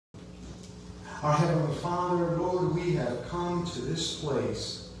Our Heavenly Father, Lord, we have come to this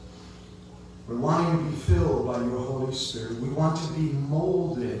place. We're wanting to be filled by your Holy Spirit. We want to be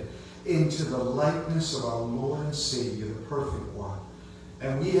molded into the likeness of our Lord and Savior, the perfect one.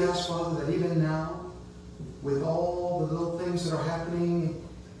 And we ask, Father, that even now, with all the little things that are happening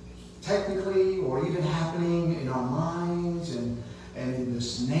technically or even happening in our minds and in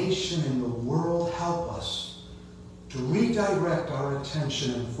this nation and the world, help us to redirect our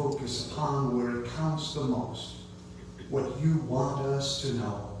attention and focus upon where it counts the most. What you want us to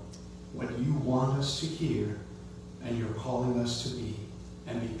know, what you want us to hear, and you're calling us to be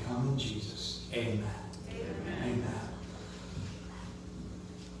and become in Jesus. Amen. Amen. Amen.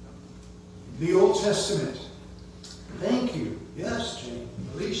 The Old Testament. Thank you. Yes, Jane.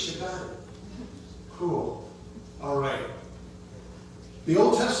 At least you got it. Cool. All right. The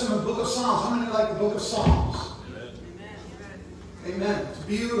Old Testament book of Psalms. How many like the book of Psalms? Amen. It's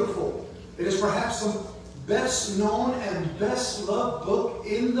beautiful. It is perhaps the best known and best loved book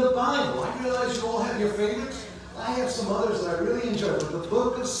in the Bible. I realize you all have your favorites. I have some others that I really enjoy, but the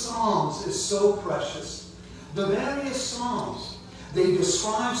book of Psalms is so precious. The various Psalms, they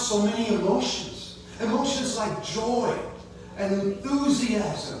describe so many emotions. Emotions like joy and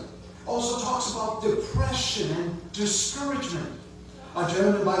enthusiasm. Also talks about depression and discouragement. A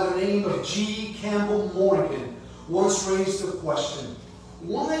gentleman by the name of G. Campbell Morgan once raised the question,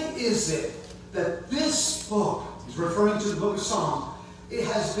 why is it that this book, he's referring to the book of Psalms, it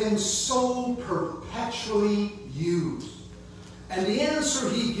has been so perpetually used? And the answer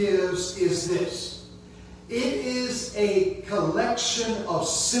he gives is this. It is a collection of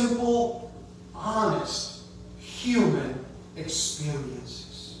simple, honest, human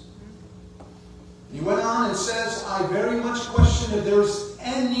experiences. He went on and says, I very much question if there is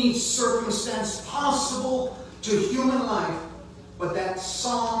any circumstance possible to human life, but that the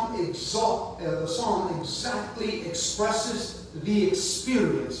psalm exactly expresses the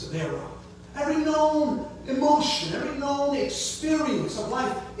experience thereof. Every known emotion, every known experience of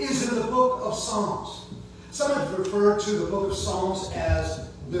life is in the book of Psalms. Some have referred to the book of Psalms as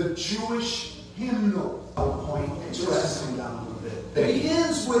the Jewish hymnal. I'll point interesting down a little bit. It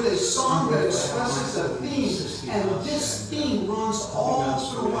begins with a song that expresses a theme, and this theme runs all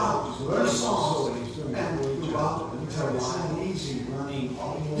throughout the Psalms and throughout.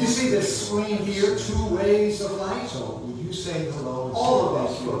 You see this screen here, two ways of life? So would you say hello? All of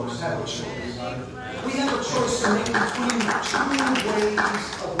us folks have a choice. We have a choice to make between two ways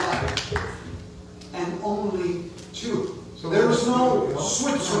of life. And only two. So there is no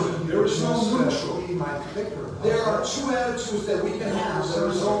Switzerland. There is no neutral. There are two attitudes that we can have that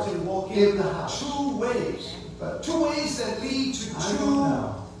result in walking in two ways. Two ways that lead to two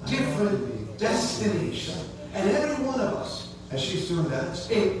different destinations. And every one of us, as she's doing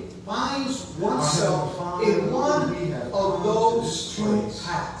that, it finds oneself in one of those two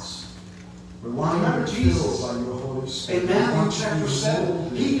paths. Remember Jesus in Matthew chapter 7,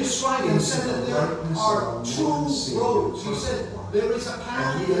 he described and said that there are two roads. He said there is a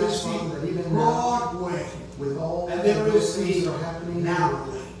path, there is the broad way, and there is the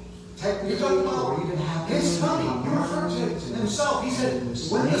narrow way. You're talking about his coming. He referred to himself. He said,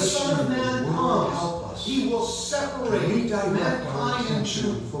 when the Son of Man comes, he will separate mankind into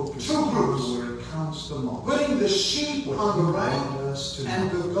two groups, putting the sheep on the right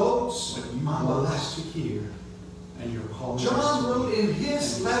and the goats on the left. John wrote in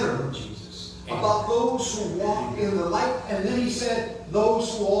his letter about those who walk in the light, and then he said,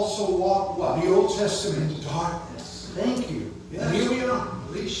 those who also walk what? The Old Testament in darkness. Thank you. And here we are.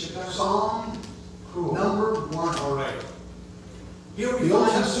 Psalm number 1. All right. Here we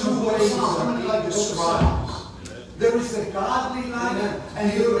find two ways of describes. There is the godly life,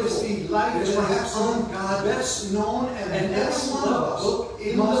 and here is the life that is perhaps God best known, and every one of us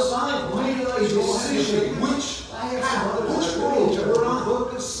in the Bible made a decision which road we're on.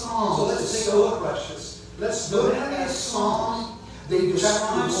 Book of Psalms. So let's take a look, precious. Let's look at Psalms. They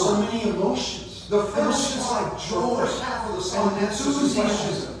describe so many emotions. The first is like joy, half of the psalm, and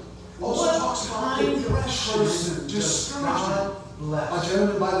enthusiasm. Also talks about depression, discouragement. A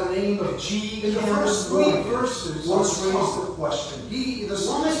gentleman by the name of G. In the first 3 verses, once raised the question. The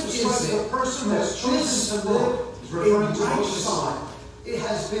psalmist describes the person who has chosen to live, referring to righteous life. It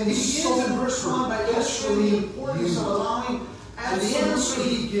has been so in verse 1 by illustrating the importance of allowing, and the answer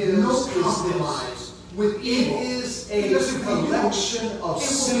he gives no compromise with evil. It is a collection of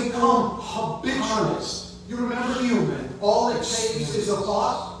simple habituals. You remember human. All it takes is a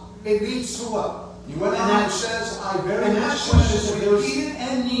thought. It leads to what? You went on and says, I very much question if there is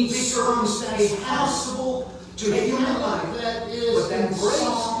any circumstance possible to human life that is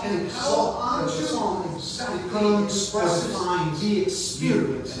embraced and held onto becomes the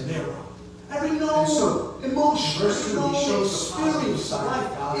experience thereof. Every known emotion, every known experience of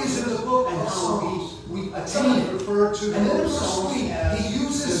life is in the book of Psalms. We attain it, refer to and then in verse 3, he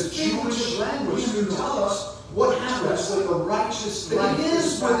uses Jewish language to tell us what happens with the righteous life. It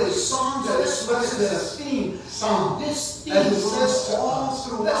begins with a song that expresses a theme. And this theme says all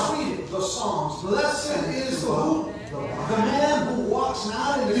throughout. Let's read it. The Psalms. Blessed is the who? The man who walks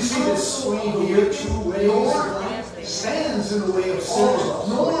not in the counsel of the wicked, nor stands in the way of sinners,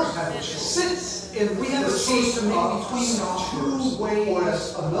 nor sits in. We have a choice to make between two ways. Or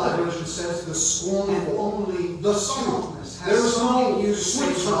as another version says, the scornful. And only the psalmist. There is no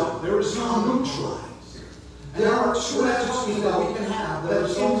switch. There is no neutral. And there are two attitudes that we can have that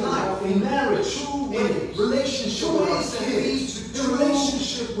is in life, in marriage, in relationship with our kids, in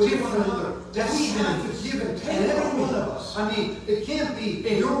relationship with one another, that we have to give and take. And every one of us. I mean, it can't be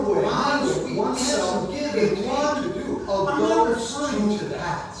in your way, my way, oneself, give and one to do. I'm not referring to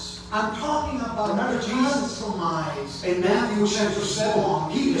that. I'm talking about, remember Jesus compromised in Matthew chapter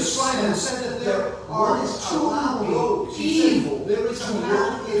 7. He described and said that there are two roads. Evil, there is a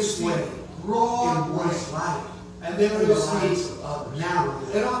path his way. Broad in one's life. And there is the narrow.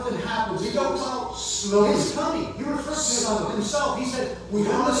 It often happens. We don't know slowly. His coming. He refers to himself. He said, we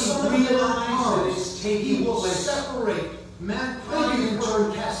only realize that it's taking. He will separate mankind in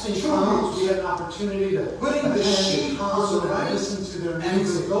turn casting crowns. We had an opportunity to putting the sheep on the right, listen to their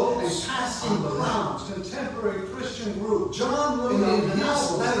music, and go and casting crowns. Contemporary Christian group. John wrote in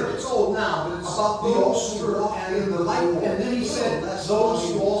his letter. It's old now, but it's about those who walk in the light. And then he said,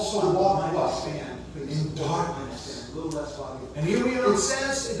 those who also walk in darkness. A little less volume. And here we are. It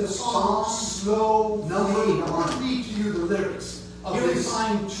says in the song, slow number 8. I want to read to you the lyrics. Here we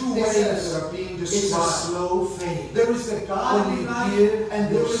find two ways that are being described. It's a slow fade. There is the godly life,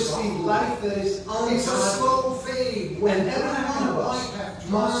 and there is the life that is ungodly. It's a slow fade. When every one of us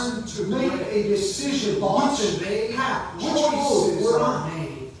have learned to make a decision which they have, which choices were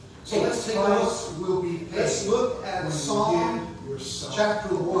made. So let's take a look. Let's look at Psalm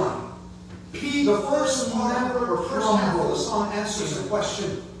chapter 1. The first part or first half of the song answers the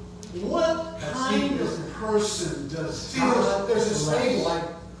question, what kind of person does God? There's this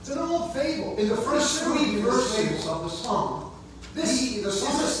fable, it's an old fable. In the first 3 verses of the song, the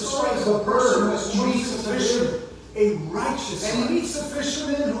psalmist describes a person who meets a fisherman, a righteous, and he meets a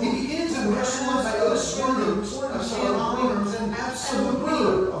fisherman who he begins in verse 1 by illustrating the importance of honor and absolute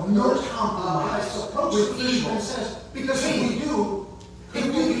word of no compromise with evil. And says, because if we do, it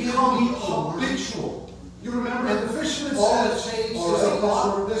will become habitual. You remember? And the fisherman says,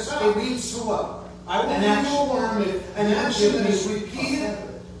 it leads to what? An actual worm. An action that is repeated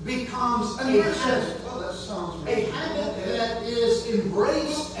becomes a habit. A habit that is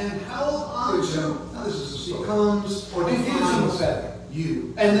embraced and held onto. Now this becomes or defines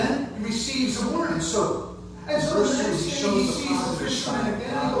you. And then receives a warning. So the next day he sees the fisherman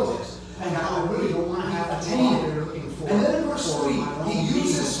again and goes, and I really don't want to have attained it they're looking for. And then in verse 3, he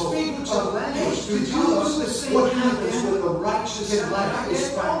uses figurative language to tell us what happens with the righteous life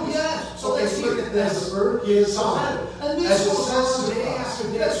is practiced. So let's look at this. The bird gives on. And this goes on day after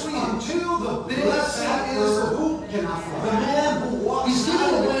day. Until the blessed is the who cannot fly. The man who walks. He's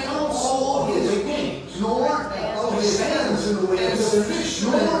given away all his wings, nor stands in the way of the fish,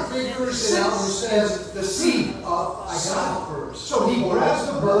 nor figures it out and says the seed of God first. So he grabs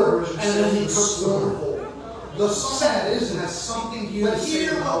the bird and then he cooks the whole. The sad is has something here. But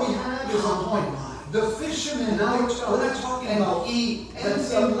here what we have is a point. The fisherman, now we're not talking about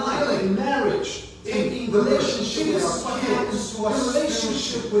that's in life, in marriage, in relationship with our kids, in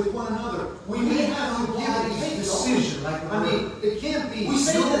relationship with one another. We may have to give a decision. It can't be. We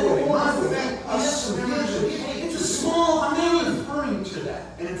say that it won't affect us. It's a small thing referring to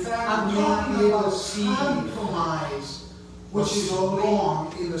that. And in fact, I'm talking about compromise, which is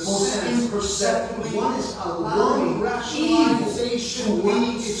wrong in the sense imperceptibly. One is allowing rationalization to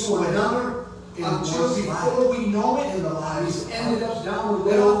lead to another. Until before we know it in the lives, ended up down the road.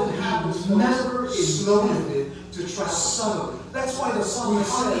 What often happens never is intended to try subtly. That's why the psalmist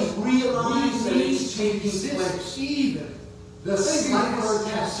says, realize that it's taking place. Even the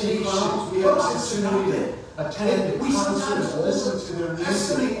slight casting crowns, we have opportunity to attend, we sometimes listen to their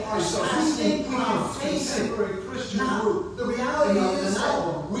music. I think we can face it for a Christian group. The reality is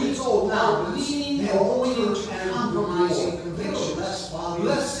that we're told now, leading the only and compromising conviction.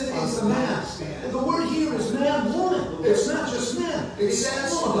 Blessed is the man. And the word here is man, woman. It's not just men. It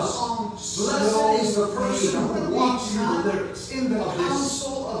says in the song, blessed is the person who walks not in the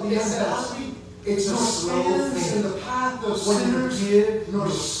counsel of the ungodly, It's a slow fade. In the path of sinners, nor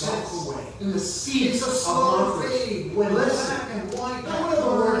step away. In the seat it's a slow fade. When black and white. Now, what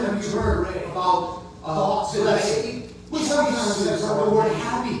other word have you heard about thoughts today? We sometimes have the word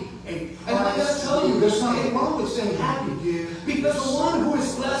happy. And I got to tell you, there's nothing wrong with saying happy. Because the one who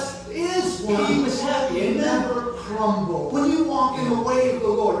is blessed is one who is happy and never crumble. When you walk in the way of the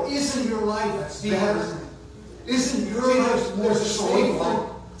Lord, isn't your life better? Isn't your life more joyful?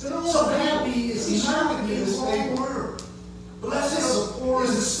 So happy is not the same word. Blessed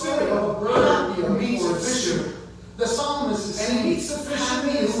is the spirit of a bird who meets a fisherman. The psalmist is saying, meets the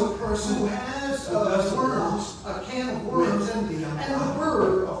fisherman is the person who has worms, a can of worms, and the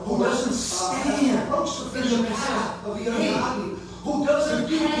bird who doesn't stand approach the fisherman's path of the ungodly, who doesn't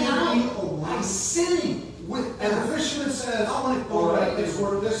hang out by sinning with. And the fisherman says, I want to go right and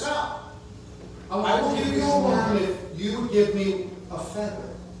work this out. I will give you a worm if you give me a feather.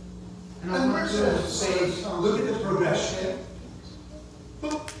 And I'm going to say, look at the progression.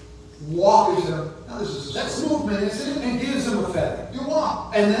 Walk with him. Now this is that's movement, isn't it? And gives him a feather. You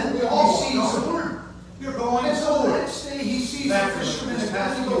walk. And then he sees a worm. You're going. And so the next day he sees the fisherman. In the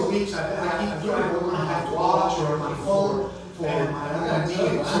past few weeks, I have to watch or my phone for my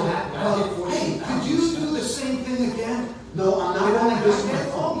hey, could you do the same thing again? No, I'm not going to use my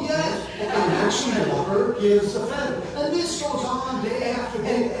phone. Oh, yes. And actually, the bird gives the feather. And this goes on day after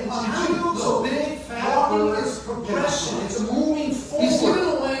day. Until the big fat bird is progression. It's moving forward. He's giving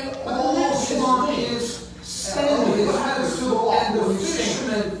away all his money is standing. What happens to the wall? And the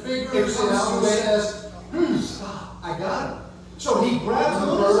fisherman figures it out and says, stop, I got it. So he grabs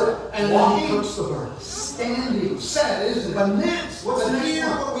the bird and then he hurts the bird. Standing. Sad, isn't it? But next, what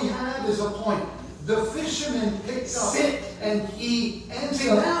we have is a point. The fisherman picks up and he ends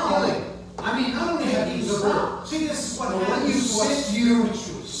up killing. I mean, not only have you stopped. See, this is what when you sit, you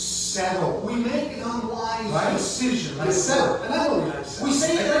settle. We make an unwise decision. Like settle. And I know what we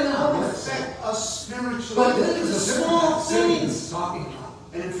say it right now. It affects us spiritually. But this is a small things talking about.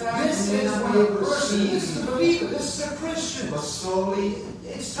 And in fact, this is what a person is to believe. This is a Christian. But slowly,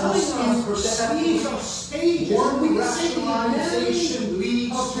 it's telling us that these are stages. One rationalization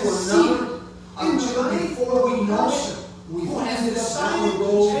leads to another. Until before we know it, we have decided to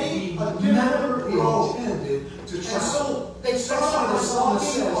take a never intended to try. And so they started the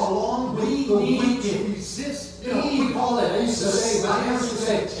psalmist along with the wicked. Resist. You know, we call it, I used to say, I have to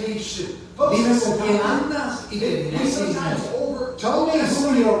say, temptation. We sometimes over. Tell me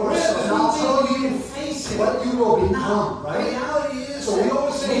who you're with, and I'll tell you what you will become, right? Reality is, so we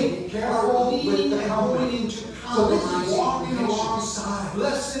always say, be careful with the company. So this is walking alongside.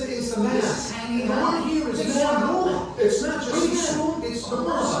 Blessed is the man. And the one here is more. It's not just him. It's the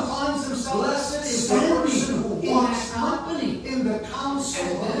person finds himself. Blessed is the person who walks company in the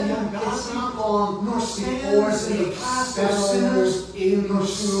counsel of the ungodly, not long, nor stands in the path of sinners, nor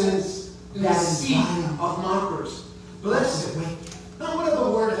sits in the seat of mockers. Blessed. Now, what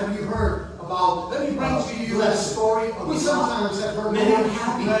other word have you heard about? Let me bring to you that story. We sometimes have heard many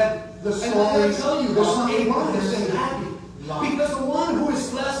happy. The story, and I tell you, there's nothing wrong with saying happy. Because the one who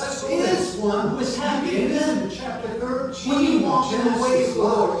is blessed is one who is happy. And then, chapter 13, when you walk in the way of the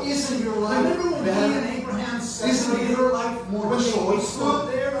Lord, isn't your life remember when he and Abraham said, isn't your life more joyful?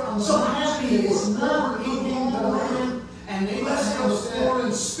 So happy is not eating the land, and they blessed are the poor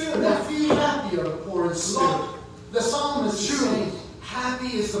in spirit. Not few happy are the poor in spirit. The psalmist is saying,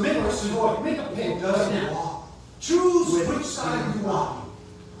 happy is the person who make a pig doesn't walk. Choose which side you walk.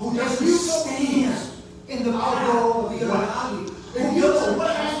 Who doesn't stand in the power of the ungodly. If you don't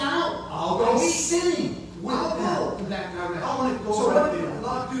hang out, I'll go sinning. I'll go in that direction. I want to go. So what did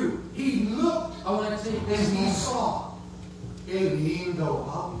God do? He looked. I want to take this. And he saw. And he know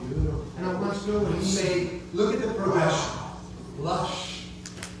how beautiful. And I want to go and say, look at the progression. Lush.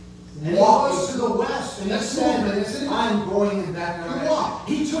 And walks to the west. And he said, I'm going in that direction.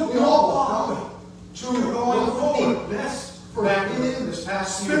 He took the all going forward. Best. Back in this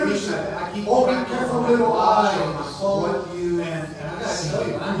past few weeks, I keep careful little eye on my phone. And I gotta tell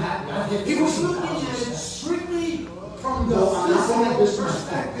you, I'm happy. He was looking at it strictly from the physical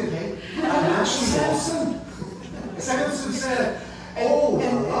perspective. I'm actually Samson said,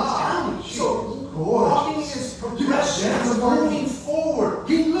 so walking is progression, moving forward.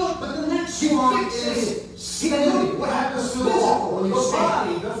 He looked, but the next one is standing. What happens to the wall when you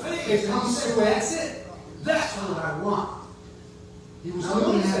stand? The face. It comes to exit. That's what I want. He was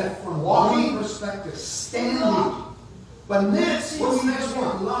looking at it from walking perspective, standing. But next, what's the next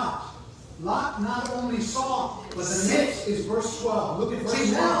one? Lot. Lot not only saw, but the next is verse 12. Look at verse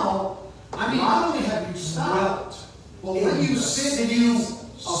 12. Now, I mean, not only have you stopped, but when you sit, you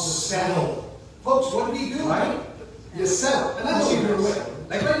settle. Folks, what did he do? Right? You settle. And that's even a way.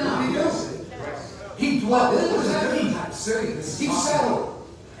 Like right now, he does. He dwelt. What does that mean? He settled.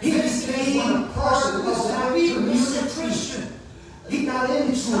 He became part of that community. He got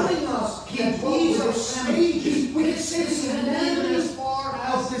into us. He dwelt us. We can say this in as far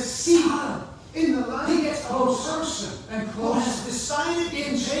as the seed in the life. He gets closer and closer. Has decided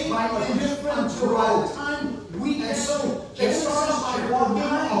in change by a different time. We and so they start by walking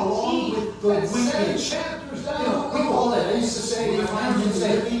along with the wicked. Chapters down. We call it. I used to say, if I'm just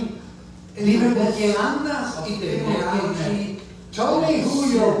saying, tell me who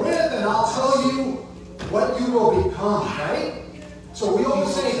you're with, and I'll tell you what you will become. Right? So we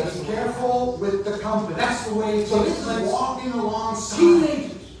always say, be careful with the company. That's the way. So this is walking alongside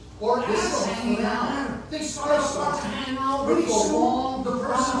teenagers or adults hanging out. They start to hang out pretty soon. The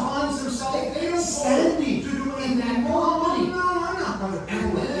person finds themselves. They don't standing to do anything wrong. No, I'm not going to.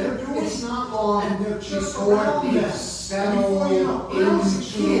 And when they're doing it's not long, and they're just going to settle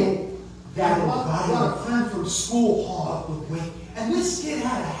into that environment. I got a friend from school hall with weight, and this kid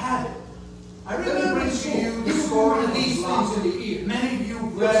had a habit. I remember to you the story of these things in the ear. Many of you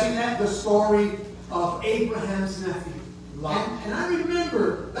have read the story of Abraham's nephew. And I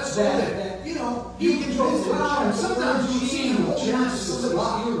remember that you know, you can go around and sometimes you see him Genesis is a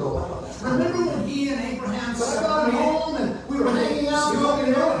hero. Remember when he and Abraham got home and we were hanging out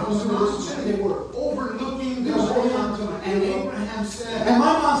looking out and they were overlooking the mountain, and Abraham said, and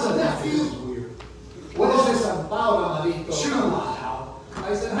my mom said, nephew, what is this about, Amadito?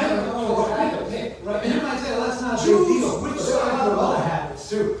 I said, I don't know what I have to pick. Right? And you might say, well, that's not a big deal. Which side of other habits,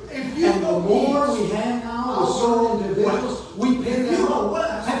 too. And the more we hang out with certain individuals, we pick them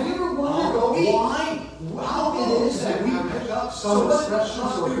up. Have you ever wondered why? How it is that we pick up some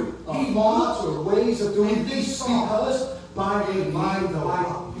expressions or thoughts or ways of doing things? Because by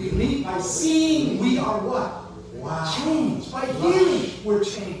belief, by seeing, we are what? Wow. Changed. By hearing, we're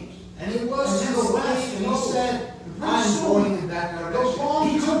changed. And it was in the West, and he said, I'm going in that direction.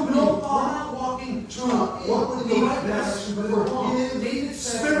 He took no thought. We're not walking what the right direction, but we're wrong. David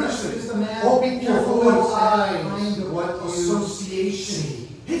said, spiritually, is the man. Oh, be careful what association.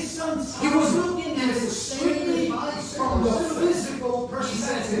 His son, he was looking at it strictly from the physical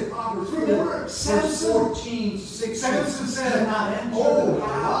perspective. Remember, Samson said, oh,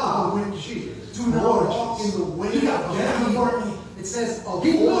 wow, do not walk in the way of it says,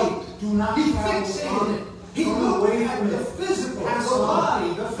 avoid, do not travel on. He looked away from the physical, the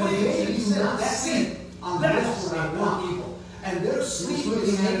body, the face. He said, that's it. That's what I want evil. And their sleep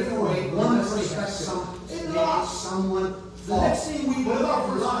is taken away. One perspective. It makes someone fall. The next thing we look at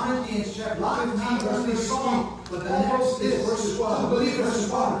 1 Corinthians chapter 15, verse 3. But the next is verse 12. Believer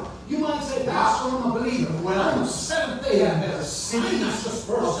verse 1. You might say, Pastor, I'm a believer. Well, I'm Seventh-day Adventist. I'm not just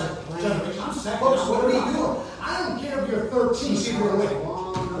first generation. I'm second. Folks, what did he do? I don't care if you're 13. See, we're away.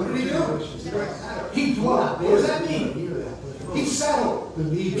 What did he do? He dwelt. What does that mean? He settled.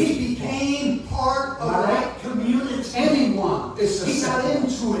 He became part of that community. Anyone. He got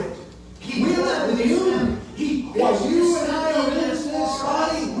into it. We're not the human. As you and I are in this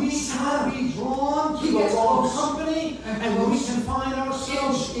body, we have to be drawn to the wrong company, and when we can find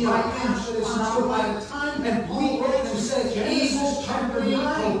ourselves in our passions by the time, and we get to say, evil company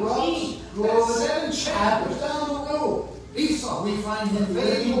corrupts. Go 7 chapters down the road. Esau, we find him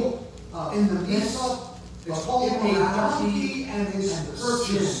faithful in the midst of it's called a donkey and his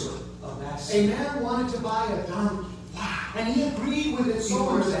purchaser. A man wanted to buy a donkey. Wow. And he agreed with its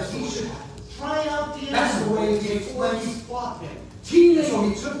owner that he should try out the animal. That's the way he fought him. Teenagers, so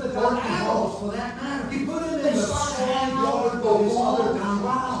he took the donkey adults for that matter. He put him in the yard of his mother down.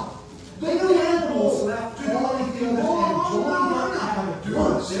 Wow. They were animals left to do anything that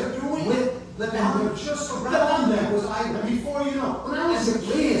they're doing with the donkey. They're just around them. Before you know, when I was a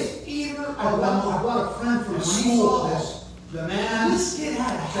kid, I got a friend from school. The man, this kid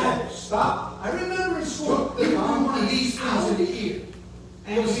had a habit. Stop. I remember in school, he put one of these things in the ear.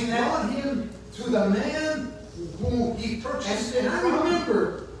 And he brought him to the man whom he purchased. And I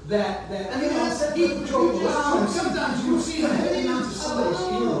remember that and the man said, he drove around. Sometimes you see him heading on to somebody's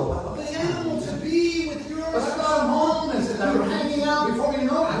hero. The animal to be with yours. I got him home and said, they were hanging out. Before we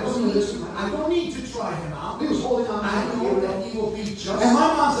know it, I don't need to try him out. He was holding on. I know that he will be just. And my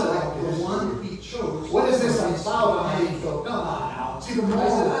mom said, the one he chose. What is this about? Come on now. See, the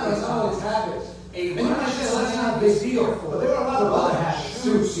more that's always habits. And you might say, that's not a big deal. But there are a lot of other habits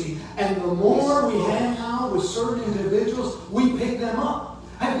too, see. And the more we hang out with certain individuals, we pick them up.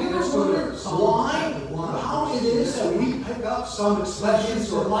 Have you ever wondered why? How it is that we pick up up some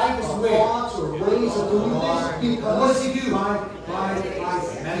expressions or thoughts or ways of doing things. Because what does he do? By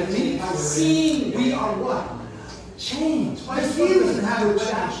seeing we are what? Changed. By feeling how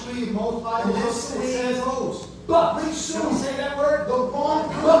it's actually most Bible says those. But pretty soon, say that word, the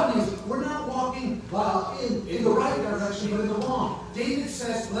wrong companies. We're not walking in the right direction, but in the wrong. David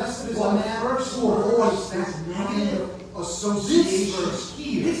says, blessed is the man who avoids that negative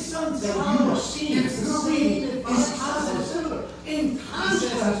association. His son that you are seeing is positive. In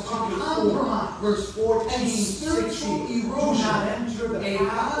contrast to compromise, verse 14, and spiritual erosion, enter the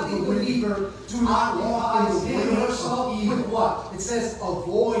path of the believer, do not walk in the way of evil. With what? It says,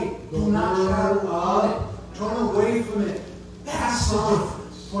 avoid, do not travel. Turn away from it. That's the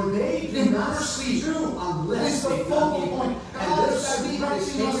difference. For they do not sleep unless they focal point. And this leads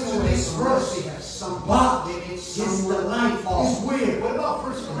us to this verse. But his delight is where? What about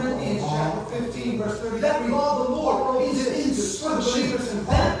 1 Corinthians chapter 15, verse 30? That law of the Lord is instruction.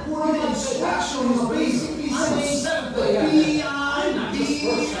 That word instruction is basically saying the B-I-B-L-E.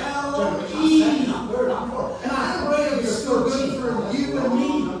 And I pray it's still good for you and me.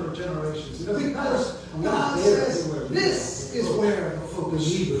 Because God says this is where the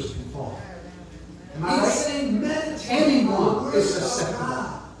believers can fall. Am I right? Saying anyone is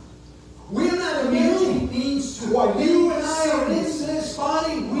susceptible. We're not immune means to what you and I are in this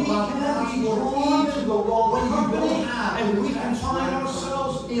body. We cannot be drawn to the wrong company, and we can find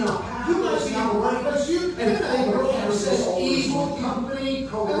ourselves in a path. You guys be right, but you and this evil company.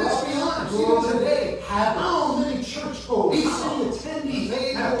 And let's be honest, even today, how many churchgoers, how many attendees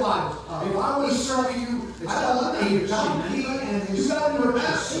have lives? If I was serving you, I don't want a donkey and you got your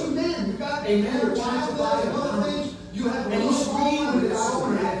amen. You got a man or child and other things. You have any screen with its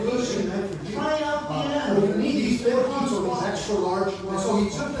own addition. Try out the end. You need these big ones or these extra large ones. So he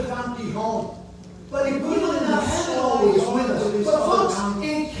took the donkey home. But he put it in the head always with us. But folks,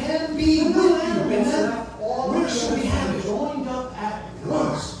 it can be with you. And then where should we have it? Joined up at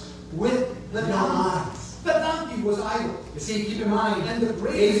once with the donkey. The donkey was idle. You see, keep in mind, and the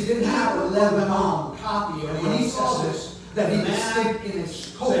Braves didn't have a Lebanon copy. And when he saw this, that he would stick in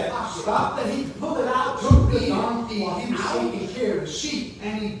his coat pocket, that he pulled it out, took the donkey, he was taking care of the sheep,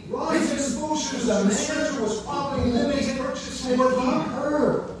 and he brought his exposure. The manager was probably living purchasing what he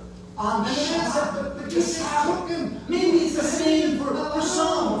heard on the Shabbat. But this took him. Maybe it's the same for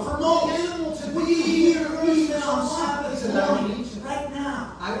some, for most animals. We hear even on Sabbath tonight. Right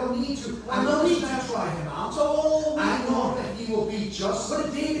now, I don't need to. I don't need to try him out. So I know that he will be just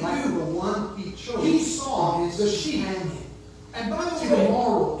what David like the one he chose. He saw the sheep hanging. And by the way, the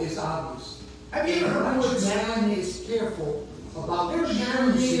moral is obvious. Have you ever heard how much man is careful about their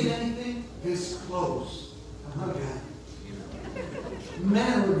marinated anything? His clothes. Okay.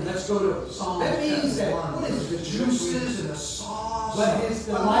 Man, let's go to Psalm. That means that what is the juices and the sauce? But his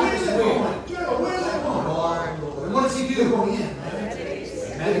delight is where? Where's that going? And what does he do going in? Meditate.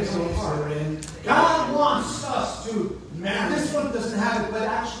 God wants us to marry. This one doesn't have it, but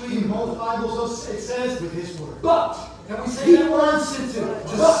actually in most Bibles it says with His word. But can we say He wants it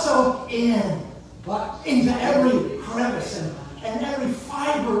to soak in, but into every crevice and every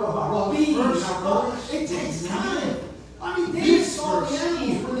fiber of our being. It takes time. I mean, David saw the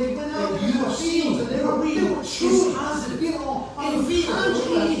enemies when they went out to the fields and they were true positive. You know, in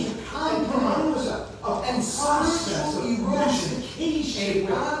contrary to compromise and spiritual erosion, a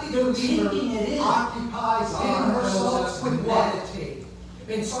godly believer occupies herself with meditate.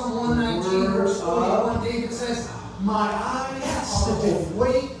 In Psalm 119, verse 41, David says, my eyes are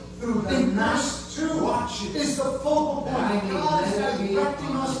awake through the night to watch it. Is the focal point. God is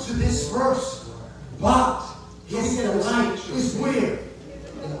directing us to this verse. But His delight is where?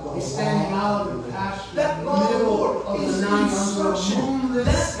 He's standing out in the pasture. That middle of the night instruction.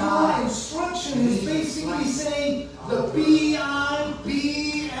 That instruction is basically saying the B-I-B-L-E.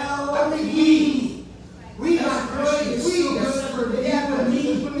 We as Christians, we as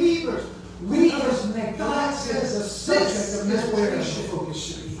believers, we as God says the subject of this where the focus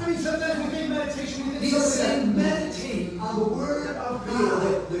should be. I mean, sometimes we think meditation, we think meditating on the Word of God.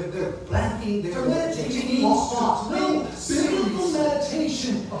 They're blanking, they're meditating on thoughts. No, biblical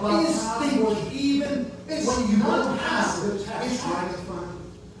meditation is thinking even when you don't have the text right in front of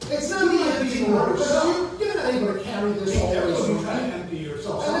you. It's not the empty word, but you're not able to carry this always. You try to empty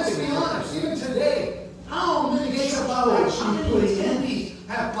yourself. And let's be honest, even today, how many hours are you putting in these?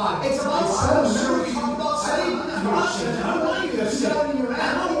 It's about self-service. We talk about saving. I don't want you to spend your I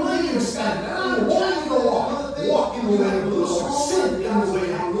don't want you to spend. I don't want you to walk in the way of the Lord, sit in the way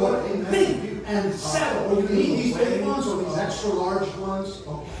of the Lord, think and settle. Or you need these big ones or these extra large ones.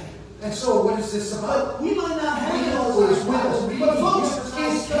 Okay. And so what is this about? We might not have We it know always it's with with us, us. but folks,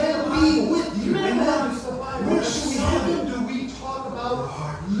 it can be with you. Memorize the Bible. Where should we have it? do we talk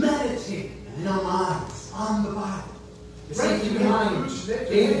about meditating in our minds on the Bible? Right behind,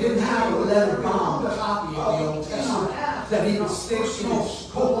 David didn't have a leather-bound copy of the Old Testament that he could stick to his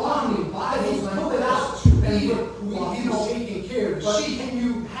belonging Bible. He pulled it out, and he was taking care of the sheep. Can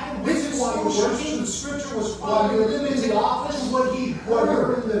you have This is why you're working. the Scripture was While you're living in the office, what he while you're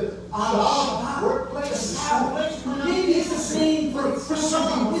heard in the job, workplace, maybe it's the same for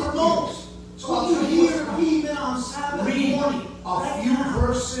some with most. So What you hear even on Sabbath morning, a few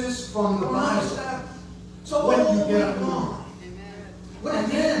verses from the Bible. so When you get up in the morning.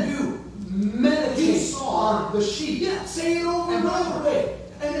 and then do Meditate on the sheep. yeah, say it over and over again.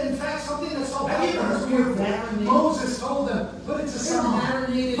 And in fact, something that's so Have you ever heard Moses told them, put it to some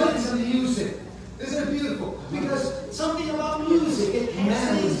marinated put it to music. Isn't it beautiful? Because something about music, it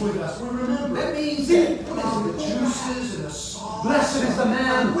stays with us. We remember. That means See, that the juices and the salt. Blessed is the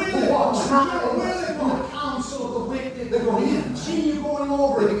man who walks not Where are they going? the counsel of the wicked. They're going in. Continue going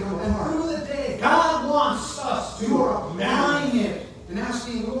over it. And through the day, God wants us to applying it And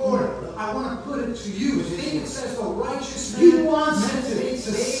asking the Lord, I want to put it to you. David says the righteous man He wants it meditates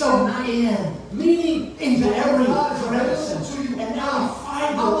to day soak and night. in, meaning into every God is crevice available to you. and every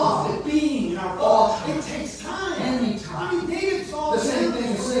fiber How of often? the being in our All body. time. It takes time. Anytime. I mean, David saw The same thing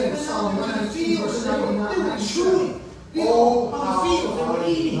is said in Psalm 119, verse 99. They were chewing. Oh, on the field, they were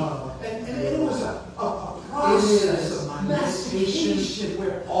eating. how And it was a It process is of mastication. mastication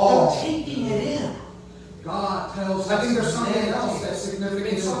where Oh. they're taking it in. God tells us. I think there's something else that's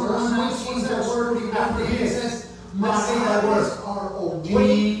significant in Psalm verse 119, that word after he says, My let's say that word. eyes are We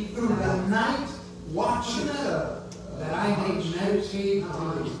awake through the night watching that I may meditate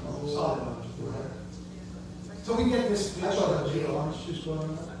on So we get this picture of Jesus.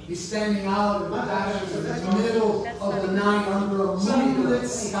 He's standing out in the middle of the night under a moonlit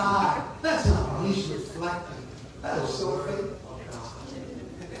sky. That's not what he's reflecting. That is so faithful.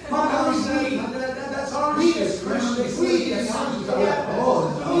 That's our we as Christians, we as sons of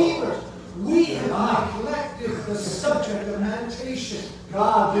God, believers, we have neglected the subject of meditation.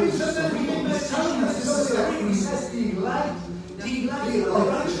 God gives us the reading. He's telling us this is the reading. He says, delight, the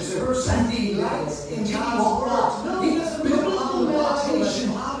righteous person delights in God's word. He doesn't biblical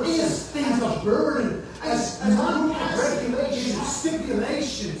meditation is things of burden as regulations,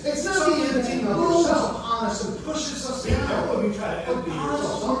 stipulations. It's not the emptying of yourself upon us and pushes us down. We try to empty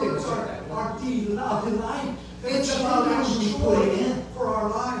yourself. Something like that. Our delight. It's about actually putting in for our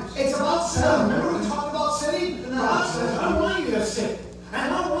lives. It's about sin. Remember we talked about sinning? God says, I want you to sin.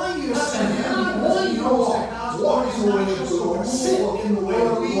 And I want you to sin. And I want you to walk in the way of the Lord. Sit in the way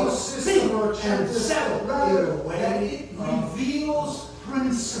of the Lord. Think and settle in a way that it reveals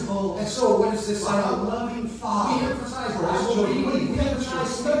principle. And so what is this like? A loving Father. We emphasize Bible reading. We emphasize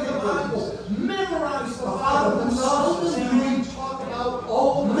study the Bible. Memorize the Father who loves us. And we talk about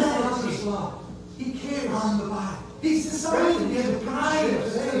all the Father's love. He cares on the Bible. He's decided to guide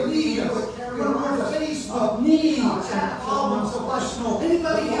us, to lead us from our Facebook needs and problems of life.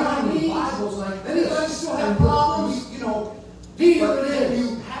 Anybody here have needs? Anybody still have problems? You know, deal with it.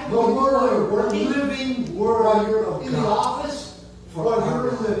 You have the word, we're living word. While you're in the office, while you're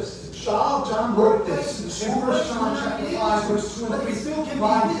in the job, John wrote this in 1 John chapter 5, verse 2 and 3. Still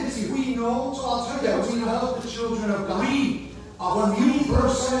can be busy. We know, so I'll tell you, we love the children of God. Read a few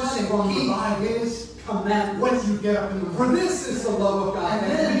verses from the Bible. His command when you get up in the morning. For this is the love of God.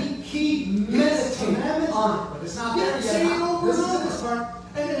 And then we keep meditating on it. But it's not there yet. Say it over and over. This part.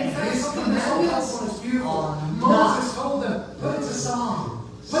 And in fact, something that's so helpful is beautiful. Moses told them, put it to song.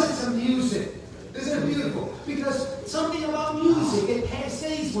 Put it to music. Isn't it beautiful? Because something about music, it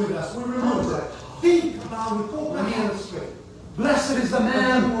stays with us. We remember it. Think about it. Let me illustrate. Blessed is the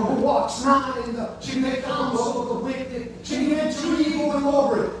man who walks not in the counsel of the wicked. She began to read going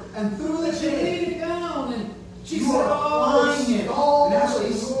over it. And through the she laid it down. And she said, applying it. And actually,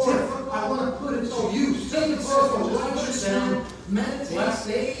 it's different. I want to put it to use. David says, the righteous man meditates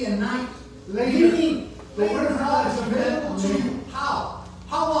day and night. Meaning, the word of God is available to you. How?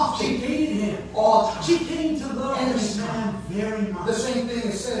 How often? She dated him. All time. She came to love this man very much. The same thing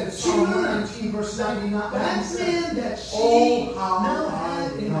is said in Psalm 119, verse 99. That man that she now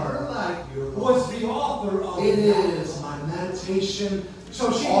had in her life was the author of it is my meditation.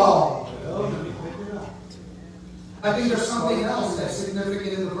 So she I think there's something else that's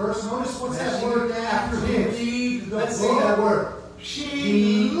significant in the verse. Notice what's that word after his. Let's see that word.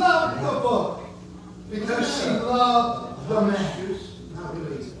 She loved the book because she loved the man. Not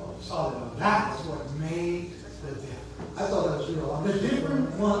really solid. That's what made the difference. I thought that was real. The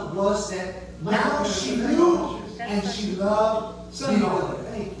different one was that now she knew and she loved God.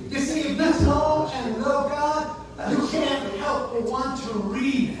 You see, if you know and love God, you can't help but want to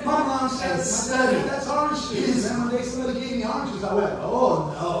read. My mom said, study. That's orange juice. And one day somebody gave me orange juice, I went,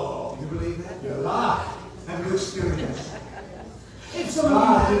 oh no. You believe that? You lie. Have you experienced? If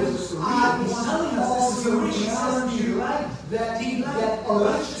somebody is telling us this is a reality, that a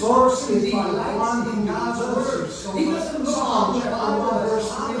righteous person is finding God's word. He doesn't look on verse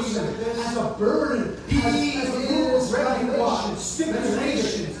 3 as a burden. He is regulations,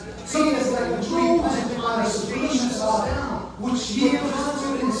 stipulations. He is like a tree planted on a stream that's all down, which yields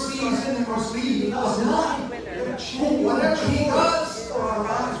fruit in season and must leave us not. Whatever he does or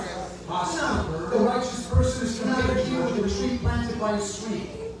arises. The righteous person is compared here with a tree planted by a stream.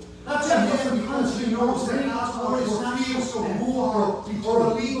 Not to him because he knows that God's word is not feels or move or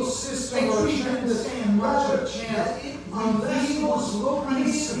a legal system or a stand much of chance. Reveals low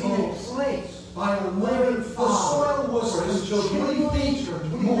principles by a living Father. The soil was 20 feet or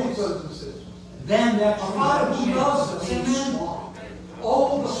more. Then that Father who loves us, amen.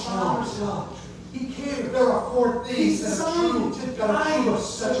 All the flowers love. He cares. There are 4 things that are true to guide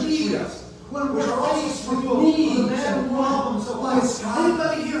us, such a tree. When we're faced with needs and problems of life.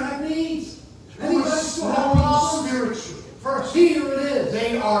 Anybody here have needs? Anybody still have problems spiritually? First, here it is.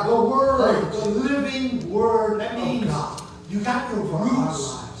 They are the Word, the living Word. That means you got your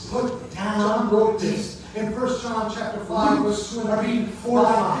roots put down. John wrote this in 1 John chapter 5, verse 2 and reading 4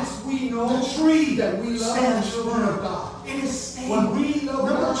 and 5. This we know the tree that we love stands children of God. It is stable. When we love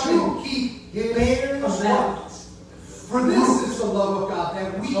God and keep His commandments. For this is the love of God,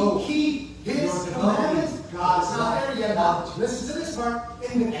 that we keep His commandments. God's not there yet. Now, listen to this part.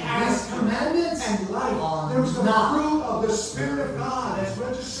 In the His commandments and life, there's the fruit of the Spirit of God as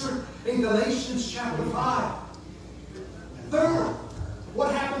registered in Galatians chapter 5. Third,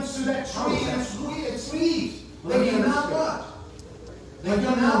 what happens to that tree and its leaves? They cannot what? They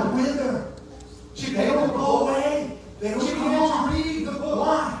cannot wither. They don't go away. They don't come read the book.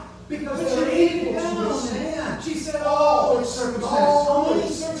 Why? Because they're able to withstand. She said, oh, it's circumstances. Only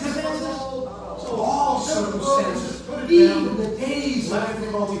circumstances. All circumstances. Even the days of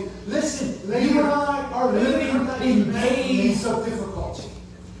difficulty. Listen, you and I are living in days of difficulty.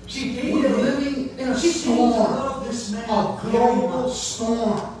 We are living in a storm. A global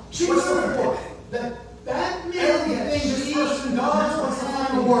storm. She was that everything this person does, what's the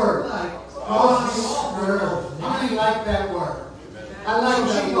final word? Prosper. How many like that word? I like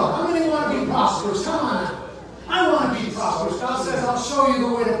that word. How many want to be prosperous? Come on. I want to be prosperous. God says, I'll show you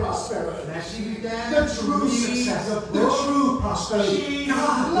the way to prosperity. The true success, the true prosperity.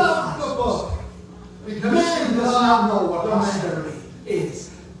 God loves the book. Because man does not know what prosperity is.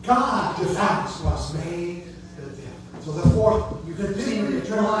 God defines what's made the difference. So the fourth, you continue to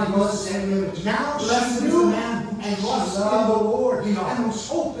try was now blessed is the man and trusts in the Lord and whose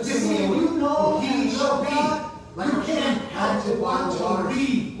hope is in the Lord. You know He shall be. Like you can't help but want to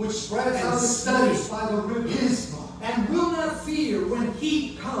read, which spreads out and studies by the river, His book, and will not fear when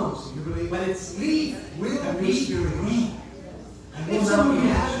heat comes. You believe? When its leaf will be green. And if somebody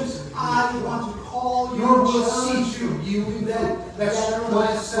asks, I want to call your challenge you that's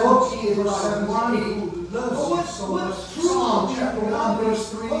Jeremiah 17, verse 17, who loves you so much. Psalm chapter 1, verse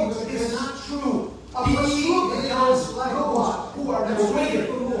 3, is not true. He is like a what? Who are the way of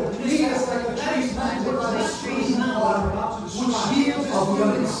the Lord. He is like a tree planted by the streams now, which yields of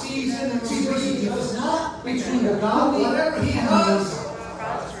young season and season. Does not between the godly, whatever he does.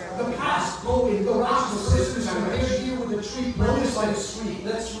 The past going, the righteous sisters compared here with the tree planted by the stream.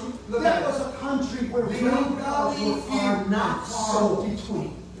 That was a country where the ungodly are not so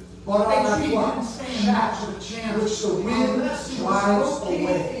between. But a tree didn't stand to the chance which the wind drives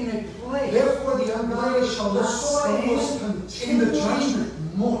away. Therefore the ungodly shall not stand in the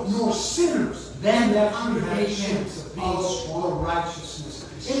judgment, nor sinners than that congregation of the righteousness.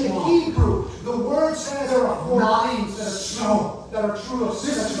 In the Hebrew, the word says there are 4 things that are true of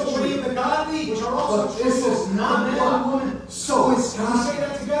this is the way of the godly, which are also true. This is not man and woman. So is God. Can we say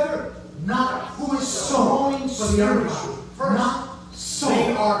that together? Not who is sowing spiritually. Not so.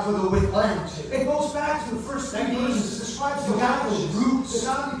 They are for the wicked. It goes back to the first 3 verses. It describes the godly roots. The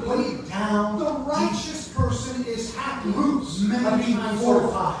godly laid down. The righteous person is happy. Roots many times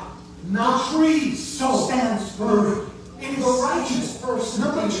fortified. Not trees. So stands firm. It is the righteous person.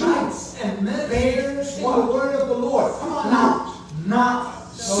 Number 2. And bears the word of the Lord. Come on now.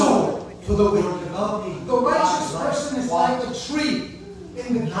 Not so for the wicked. The righteous person is like a tree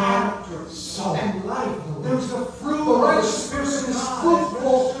in the character and life. There's the fruit. The righteous person is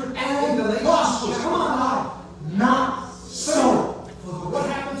fruitful and prosperous. Come on now. Not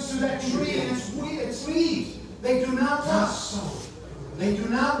that tree and its leaves. They do not rust. They do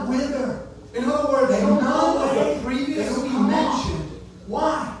not wither. In other words, they don't know what previously mentioned.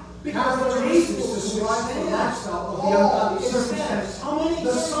 Why? Because they're able to describe the lifestyle of the ungodly circumstance.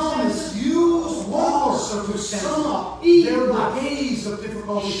 The psalmist used one circumstance to sum up even the days of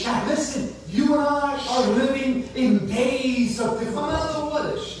difficulty. Listen, you and I are living in days of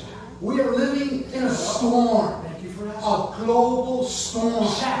difficulty. We are living in a storm. A global storm.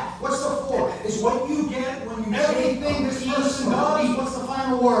 What's the fourth? Is what you get when you everything this person does. What's the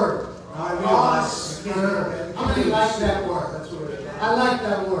final word? Prosper. How many like that word? That's what it is. I like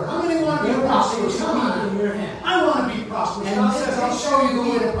that word. How many want to be prosperous? Come on, in your hand. I want to be prosperous. And God says, I'll show you the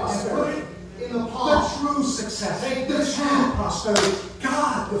way to prosperity. In the palm. The true success. The true prosperity.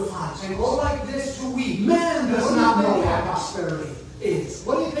 God defines. And go like this to we. Man does not know what prosperity is.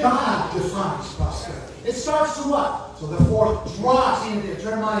 What do you think? God defines prosperity. It starts to what? So therefore, trust in there.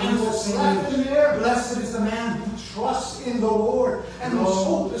 Jeremiah uses left in there. Blessed is the man who trusts in the Lord and whose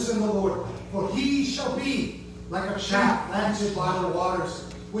hope is in the Lord. For he shall be like a tree planted by the waters,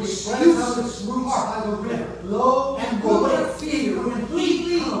 which spreads out its roots by the river. Lo, and will not fear when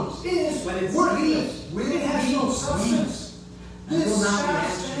heat comes. When it's worthless, it has no substance. This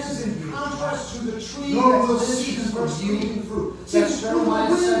stands in contrast to the tree that lives for yielding fruit. That's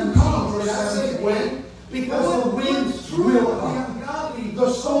Jeremiah 17, verse 17. Because the wind will come, the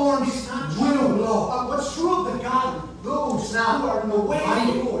storms will blow. What's true of the godly? Those now who are in the way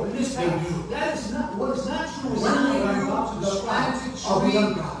of the Lord. That is not what is not true. Is not the planted tree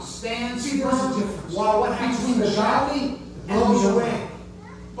of God stands. See, there's a difference. What happens between the godly blows away.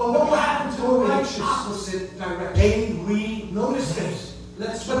 But what will happen to the righteous? Opposite direction. They notice this.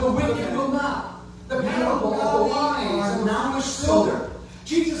 But the wicked will not. The parable of the wise are now restored.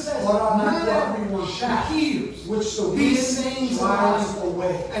 Jesus says, not everyone hears, which the these things drives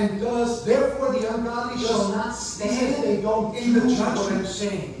away, and does therefore the ungodly shall not stand. They don't in the judgment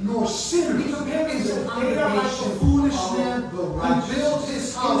saying, nor sinners. He compares the congregation like the foolish man who builds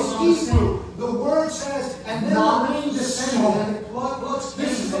his house on Hebrew. The word says, and then the rain descended, and it floods.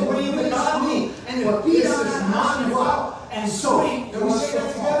 This is the way of the godly, and it beat on that house and well. And so, can we say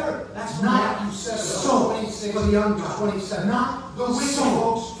that together? That's not you said so for the ungodly. 27. Not the wicked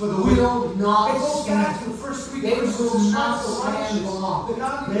folks, for the will not. It goes back to the first three verses. They will not stand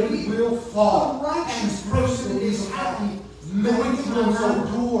long. They will fall. The righteous person is happy. The wicked will not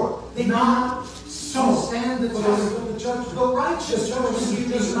endure. They not so stand the test of the judgment. The righteous person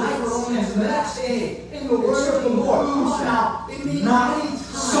gives his life for only the next day in the word of the Lord. Now, it means not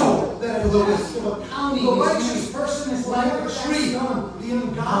so that the wisdom of counting the righteous person is like a tree. The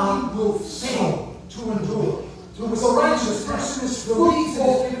ungodly will fail to endure. So the righteous person is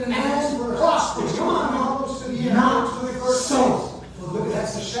fruitful and prosperous. Come on, almost to the end. Not so. Look,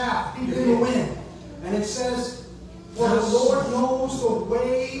 that's the shaft in the wind. And it says, for the Lord knows the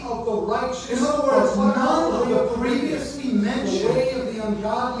way of the righteous. In other words, none of the previously mentioned way of the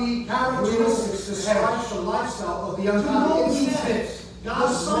ungodly characteristics describes the lifestyle of the ungodly. It means this.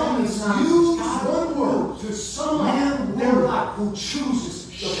 God's psalmist used one word to sum up their life who chooses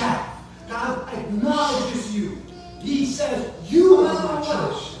the path. God acknowledges you. He says, you are my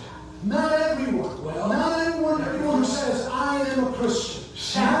church. Not everyone. Well, not everyone who says, I am a Christian.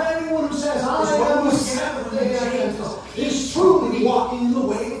 Not everyone who says, I am a Seventh-day Adventist is truly walking in the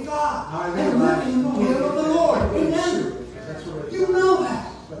way of God and living in the will of the Lord. Amen. You know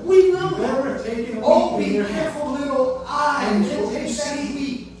that. We know that. Oh, be careful, little eyes. Take that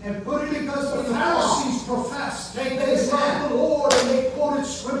heat and put it because the Pharisees professed they love the Lord and they quoted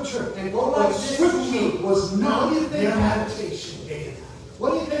Scripture. And go like this. Scripture was not their meditation.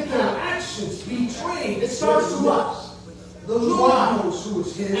 What do you think their actions betrayed? It starts to us. The Lord knows who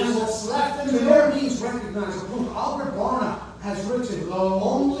is his. And what's left in there means recognize approve. Albert Barna has written,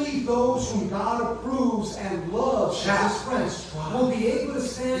 only those whom God approves and loves as his friends will be able to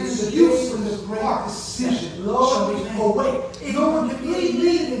stand in the day when the great decision shall be made. If no one can be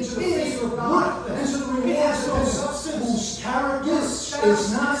leaded into the face of God and to the rewards of his substance, whose character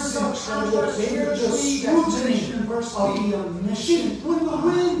is not subject to their scrutiny of the omniscient. When the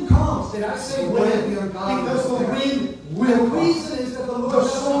wind comes, did I say wind? Because the wind will. The reason is that the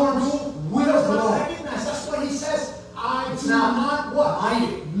storms will blow. That's what he says. I do not what?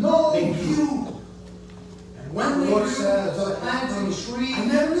 I know you. And when the Lord says the planting tree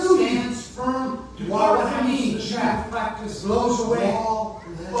stands firm, what happens? The shaft practice blows away.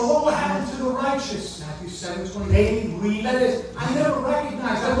 But what will happen to the righteous? Matthew 7:28. That is, I never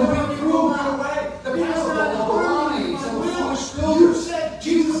recognized. I never threw my way. The people that are wise and foolish builders. You said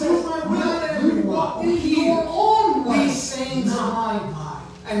Jesus is my will. You walk in your own way. These sayings are mine.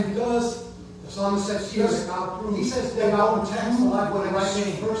 and does, the psalmist says here that God approves. He says that God protects the life of the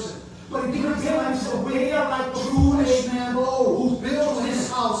right person. But he declares that we are like the foolish man who builds his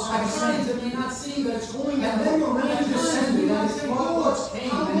house on times it may not seem that it's going, and then the rain descended, and the floods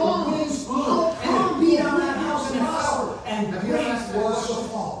came, and the winds blew, and it beat on that house, and it fell, and great was the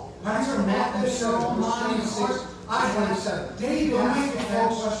fall. Pastor Matthew 7:26. David asked the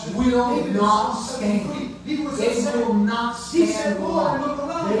question, will not stand. They will not stand. He said, Lord, I look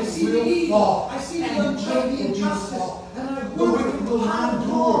around, I see the evil, I see the injustice, and I wonder, will not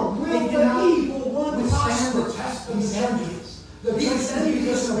endure. Will the evil one withstand the test of his envious? He is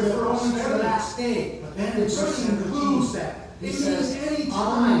envious of their own last day. But then it just includes that. It means any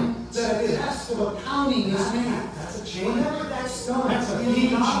time that the test of accounting is made. That's a change. Whenever that's done, that's a big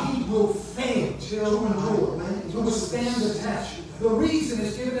change. Will fail to endure, to withstand the test. The reason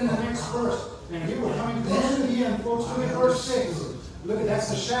is given in the next verse. And here we're coming close to the end, folks. Look at verse 6. Look at that's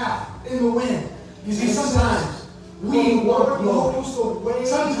the shaft in the wind. You see, sometimes we want glory.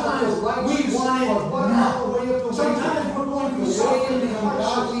 Sometimes we want it now. Sometimes we're going through suffering and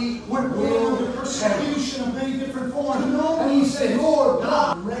ungodly. We're going under persecution of many different forms. And he said, Lord,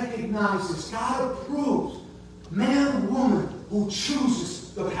 God recognizes, God approves man and woman who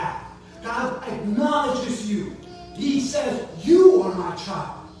chooses the path. God acknowledges you. He says, you are my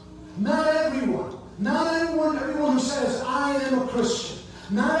child. Not everyone. Not everyone who says, I am a Christian.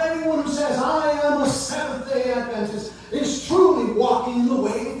 Not everyone who says, I am a Seventh-day Adventist is truly walking in the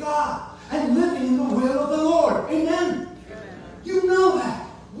way of God and living in the will of the Lord. Amen? You know that.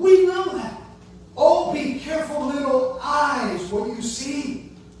 We know that. Oh, be careful, little eyes, what you see.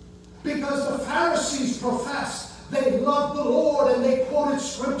 Because the Pharisees professed they loved the Lord and they quoted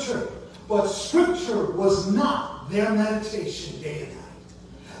Scripture. But Scripture was not their meditation day and night.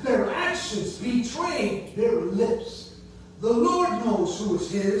 Their actions betrayed their lips. The Lord knows who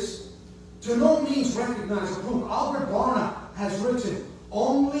is His. To no means recognize approve. Albert Barna has written,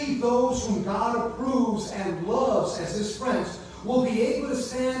 only those whom God approves and loves as His friends will be able to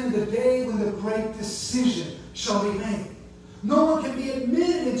stand in the day when the great decision shall be made. No one can be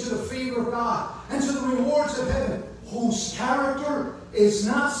admitted into the favor of God and to the rewards of heaven whose character is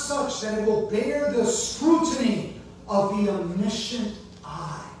not such that it will bear the scrutiny of the omniscient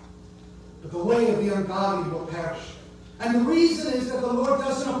eye. But the way of the ungodly will perish. And the reason is that the Lord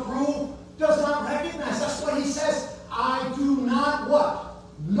doesn't approve, does not recognize. That's why He says, I do not what?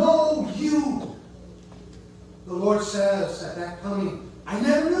 Know you. The Lord says at that coming, I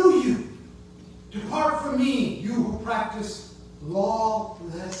never knew you. Depart from me, you who practice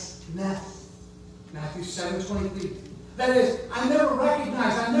lawlessness. Matthew 7:23. That is, I never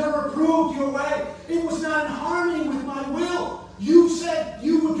recognized, I never approved your way. It was not in harmony with my will. You said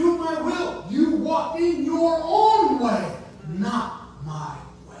you would do my will. You walked in your own way, not my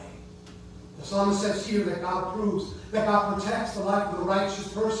way. The psalmist says here that God approves, that God protects the life of the righteous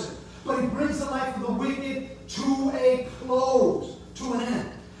person. But He brings the life of the wicked to a close, to an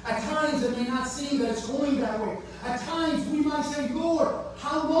end. At times it may not seem that it's going that way. At times we might say, Lord,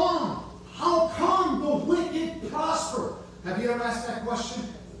 how long? How come the wicked prosper? Have you ever asked that question?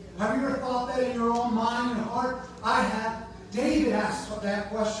 Have you ever thought that in your own mind and heart? I have. David asked that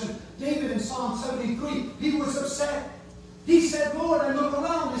question. David in Psalm 73, he was upset. He said, Lord, I look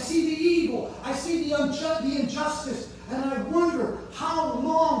around, I see the evil, I see the injustice, and I wonder, how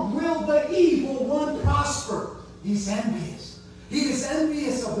long will the evil one prosper? He's envious. He is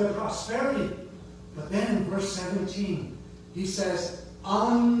envious of their prosperity. But then in verse 17, he says,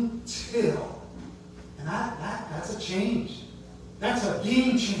 until. And that's a change. That's a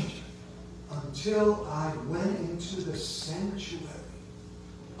game changer. Until I went into the sanctuary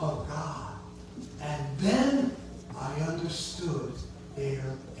of God. And then I understood their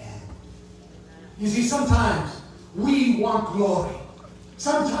end. You see, sometimes we want glory.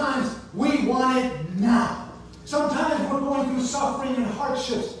 Sometimes we want it now. Sometimes we're going through suffering and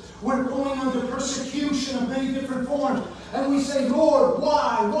hardships. We're going under persecution of many different forms. And we say, Lord,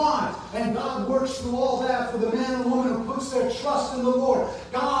 why? Why? And God works through all that for the man and woman who puts their trust in the Lord.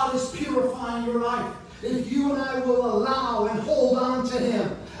 God is purifying your life. If you and I will allow and hold on to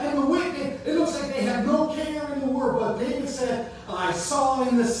Him. And the wicked, it looks like they have no care in the world. But David said, I saw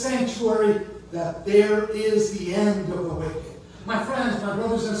in the sanctuary that there is the end of the wicked. My friends, my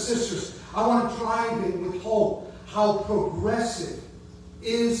brothers and sisters, I want to drive in with hope how progressive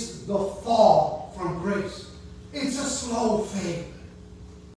is the fall from grace. It's a slow fade.